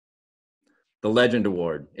The Legend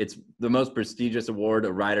Award. It's the most prestigious award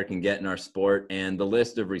a rider can get in our sport, and the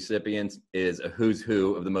list of recipients is a who's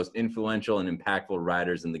who of the most influential and impactful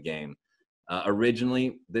riders in the game.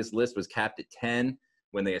 Originally, this list was capped at 10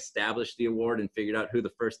 when they established the award and figured out who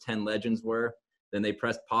the first 10 legends were. Then they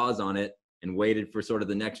pressed pause on it and waited for sort of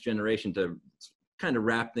the next generation to kind of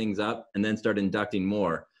wrap things up and then start inducting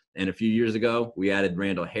more. And a few years ago, we added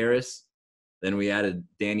Randall Harris. Then we added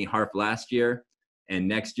Danny Harf last year. And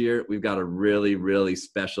next year, we've got a really, really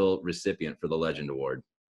special recipient for the Legend Award.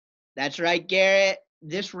 That's right, Garrett.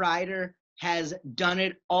 This rider has done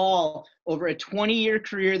it all over a 20-year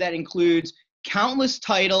career that includes countless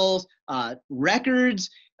titles, records,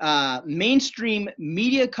 mainstream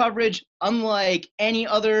media coverage unlike any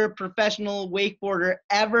other professional wakeboarder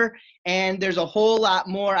ever. And there's a whole lot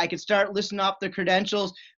more. I could start listing off the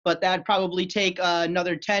credentials, but that'd probably take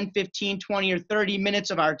another 10, 15, 20, or 30 minutes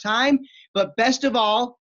of our time. But best of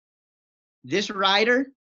all, this rider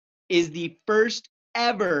is the first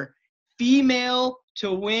ever female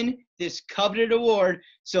to win this coveted award.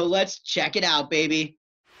 So let's check it out, baby.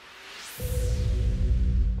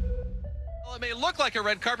 Well, it may look like a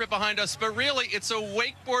red carpet behind us, but really it's a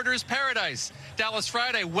wakeboarder's paradise. Dallas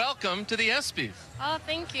Friday, welcome to the ESPY. Oh,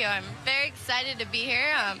 thank you. I'm very excited to be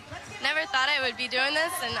here. Never thought I would be doing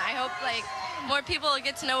this, and I hope more people will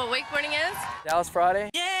get to know what wakeboarding is. Dallas Friday.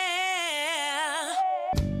 Yeah!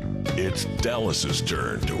 It's Dallas's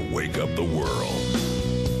turn to wake up the world.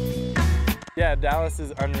 Yeah, Dallas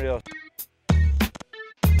is unreal.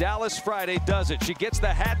 Dallas Friday does it. She gets the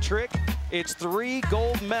hat trick. It's 3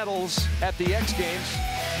 gold medals at the X Games.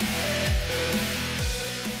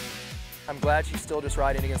 I'm glad she's still just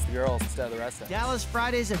riding against the girls instead of the rest of them. Dallas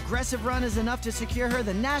Friday's aggressive run is enough to secure her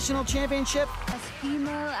the national championship. A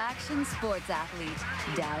female action sports athlete,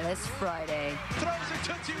 Dallas Friday. Throws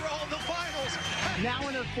her Tootsie Roll in the finals. Now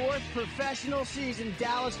in her 4th professional season,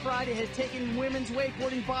 Dallas Friday has taken women's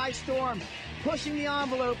wakeboarding by storm, pushing the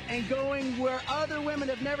envelope and going where other women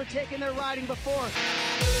have never taken their riding before.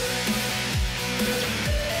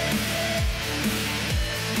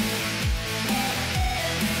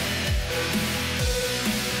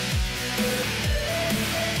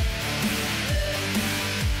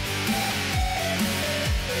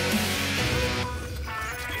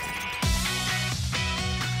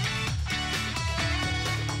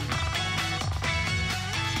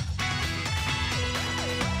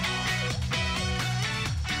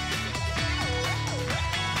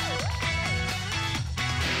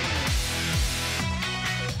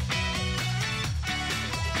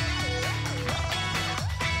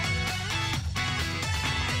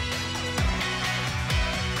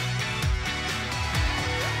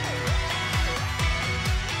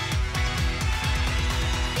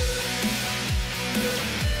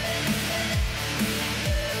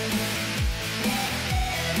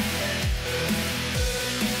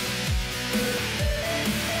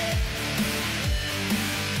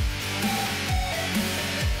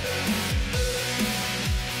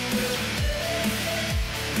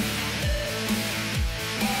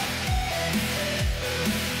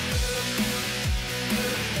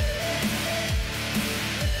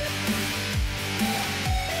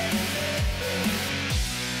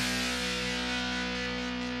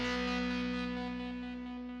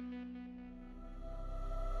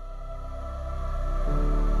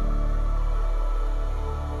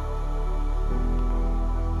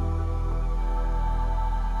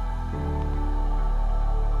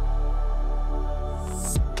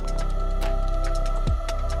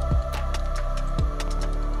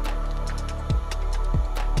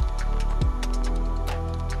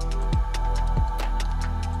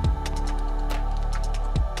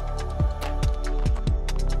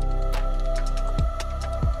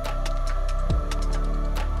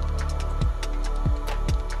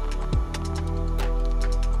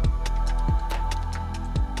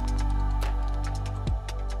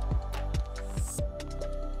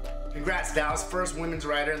 Congrats, Dallas, first women's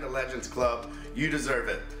rider in the Legends Club. You deserve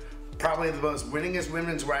it. Probably the most winningest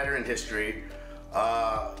women's rider in history.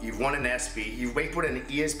 You've won an ESPY. You've wakeboarded in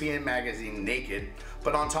ESPN magazine naked.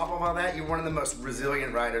 But on top of all that, you're one of the most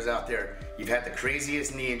resilient riders out there. You've had the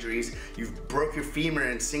craziest knee injuries. You've broke your femur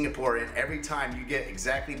in Singapore, and every time you get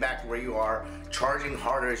exactly back where you are, charging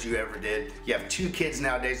harder as you ever did. You have 2 kids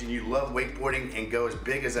nowadays, and you love wakeboarding and go as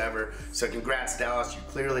big as ever. So congrats, Dallas. You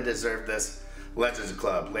clearly deserve this. Legends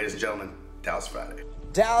Club, ladies and gentlemen, Dallas Friday.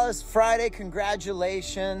 Dallas Friday,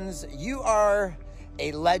 congratulations. You are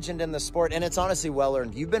a legend in the sport, and it's honestly well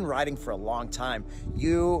earned. You've been riding for a long time.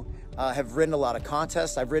 You have ridden a lot of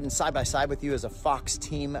contests. I've ridden side by side with you as a Fox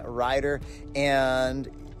team rider, and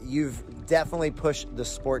you've definitely pushed the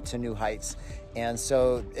sport to new heights. And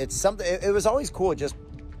so it's something, it was always cool just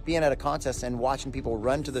being at a contest and watching people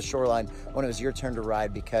run to the shoreline when it was your turn to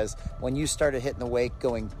ride, because when you started hitting the wake,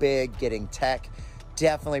 going big, getting tech,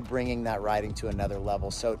 definitely bringing that riding to another level.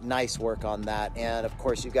 So nice work on that. And of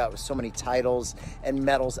course, you've got so many titles and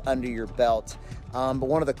medals under your belt. But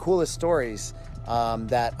one of the coolest stories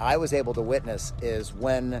that I was able to witness is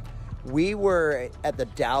when we were at the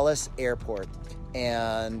Dallas airport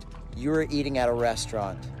and you were eating at a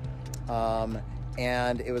restaurant,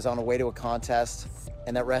 and it was on the way to a contest,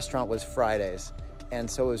 and that restaurant was Fridays. And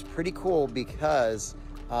so it was pretty cool because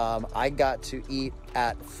I got to eat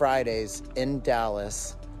at Fridays in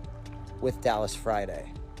Dallas with Dallas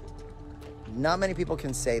Friday. Not many people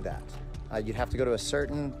can say that. You'd have to go to a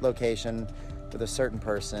certain location with a certain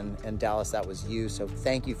person. In Dallas, that was you. So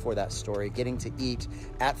thank you for that story. Getting to eat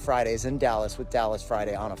at Fridays in Dallas with Dallas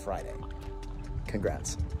Friday on a Friday.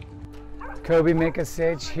 Congrats. Kobe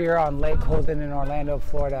Mikasich here on Lake Holden in Orlando,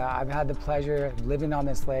 Florida. I've had the pleasure of living on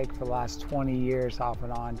this lake for the last 20 years off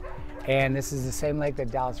and on. And this is the same lake that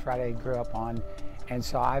Dallas Friday grew up on. And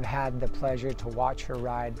so I've had the pleasure to watch her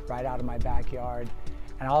ride right out of my backyard.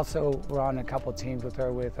 And also we're on a couple teams with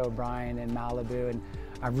her with O'Brien and Malibu. And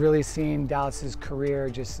I've really seen Dallas's career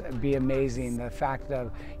just be amazing. The fact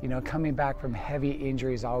of, you know, coming back from heavy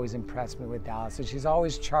injuries always impressed me with Dallas. So she's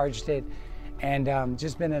always charged it and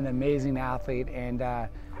just been an amazing athlete. And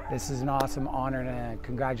this is an awesome honor and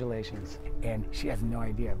congratulations. And she has no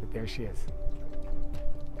idea, but there she is.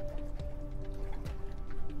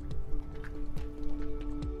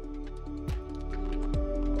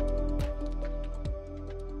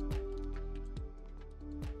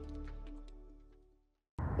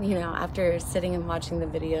 You know, after sitting and watching the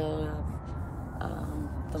video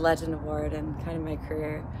of the Legend Award and kind of my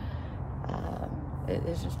career,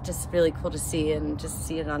 it's just really cool to see and just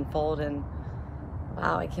see it unfold. And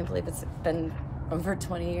wow, I can't believe it's been over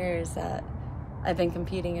 20 years that I've been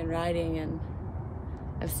competing and riding, and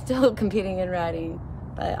I'm still competing and riding.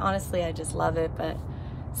 But honestly, I just love it. But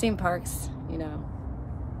seeing Parks, you know,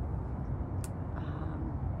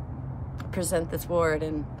 present this award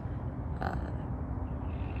and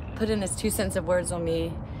put in his 2 cents of words on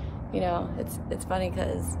me, you know, it's funny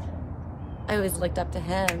because I always looked up to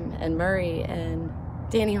him and Murray and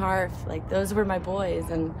Danny Harf. Like, those were my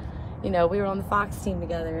boys. And, you know, we were on the Fox team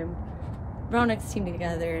together and Roenick's team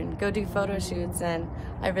together and go do photo shoots. And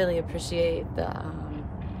I really appreciate the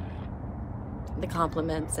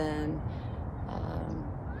compliments and,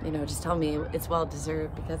 you know, just tell me it's well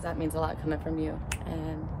deserved, because that means a lot coming from you.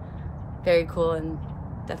 And very cool, and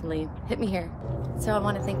definitely hit me here. So I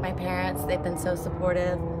want to thank my parents. They've been so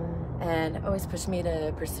supportive and always pushed me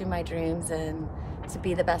to pursue my dreams and to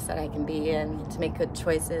be the best that I can be, and to make good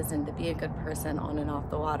choices and to be a good person on and off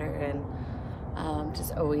the water, and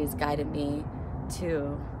just always guided me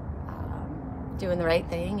to doing the right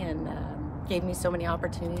thing, and gave me so many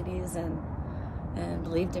opportunities and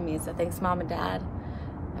believed in me. So thanks, Mom and Dad.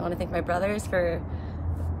 I want to thank my brothers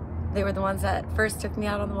they were the ones that first took me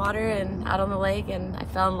out on the water and out on the lake, and I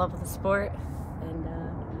fell in love with the sport. And,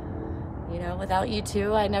 you know, without you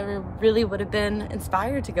two, I never really would have been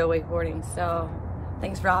inspired to go wakeboarding. So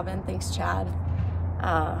thanks, Robin. Thanks, Chad.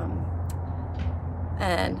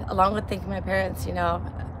 And along with thanking my parents, you know,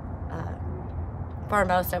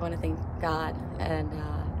 foremost, I want to thank God. And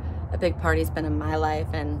a big part he's been in my life,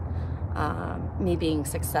 and me being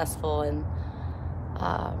successful. And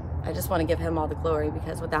I just want to give him all the glory,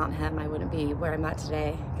 because without him, I wouldn't be where I'm at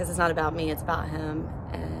today. Because it's not about me, it's about him.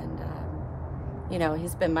 And, you know,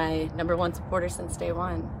 he's been my #1 supporter since day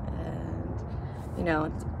one. And, you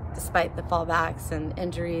know, despite the fallbacks and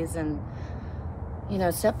injuries and, you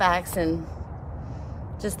know, setbacks and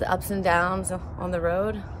just the ups and downs on the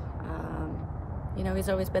road, you know, he's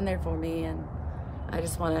always been there for me. And I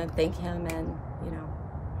just want to thank him. And, you know,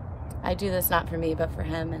 I do this not for me, but for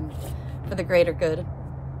him and for the greater good.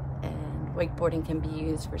 Wakeboarding can be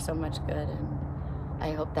used for so much good, and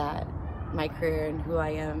I hope that my career and who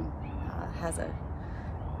I am has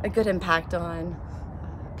a good impact on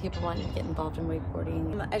people wanting to get involved in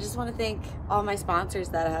wakeboarding. I just want to thank all my sponsors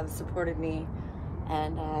that have supported me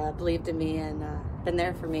and believed in me and been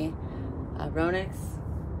there for me. Roenick's,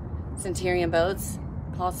 Centurion Boats,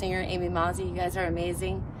 Paul Singer, Amy Mazzi, you guys are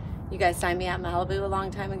amazing. You guys signed me at Malibu a long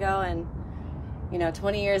time ago, and you know,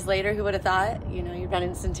 20 years later, who would have thought? You know, you're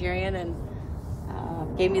running Centurion, and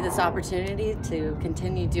gave me this opportunity to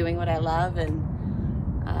continue doing what I love. And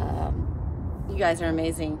you guys are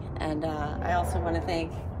amazing. And I also want to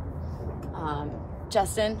thank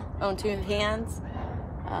Justin, Own Two Hands,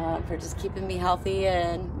 for just keeping me healthy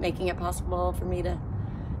and making it possible for me to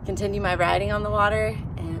continue my riding on the water.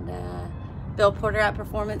 And Bill Porter at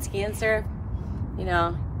Performance Ski and Surf, you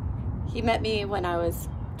know, he met me when I was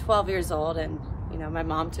 12 years old, and you know, my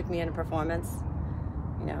mom took me into Performance,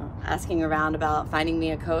 you know, asking around about finding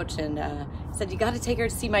me a coach, and he said, you got to take her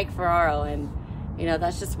to see Mike Ferraro, and you know,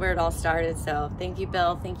 that's just where it all started. So thank you,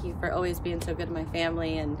 Bill. Thank you for always being so good to my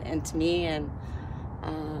family and to me, and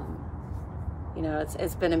you know,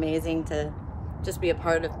 it's been amazing to just be a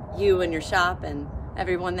part of you and your shop and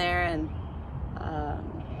everyone there, and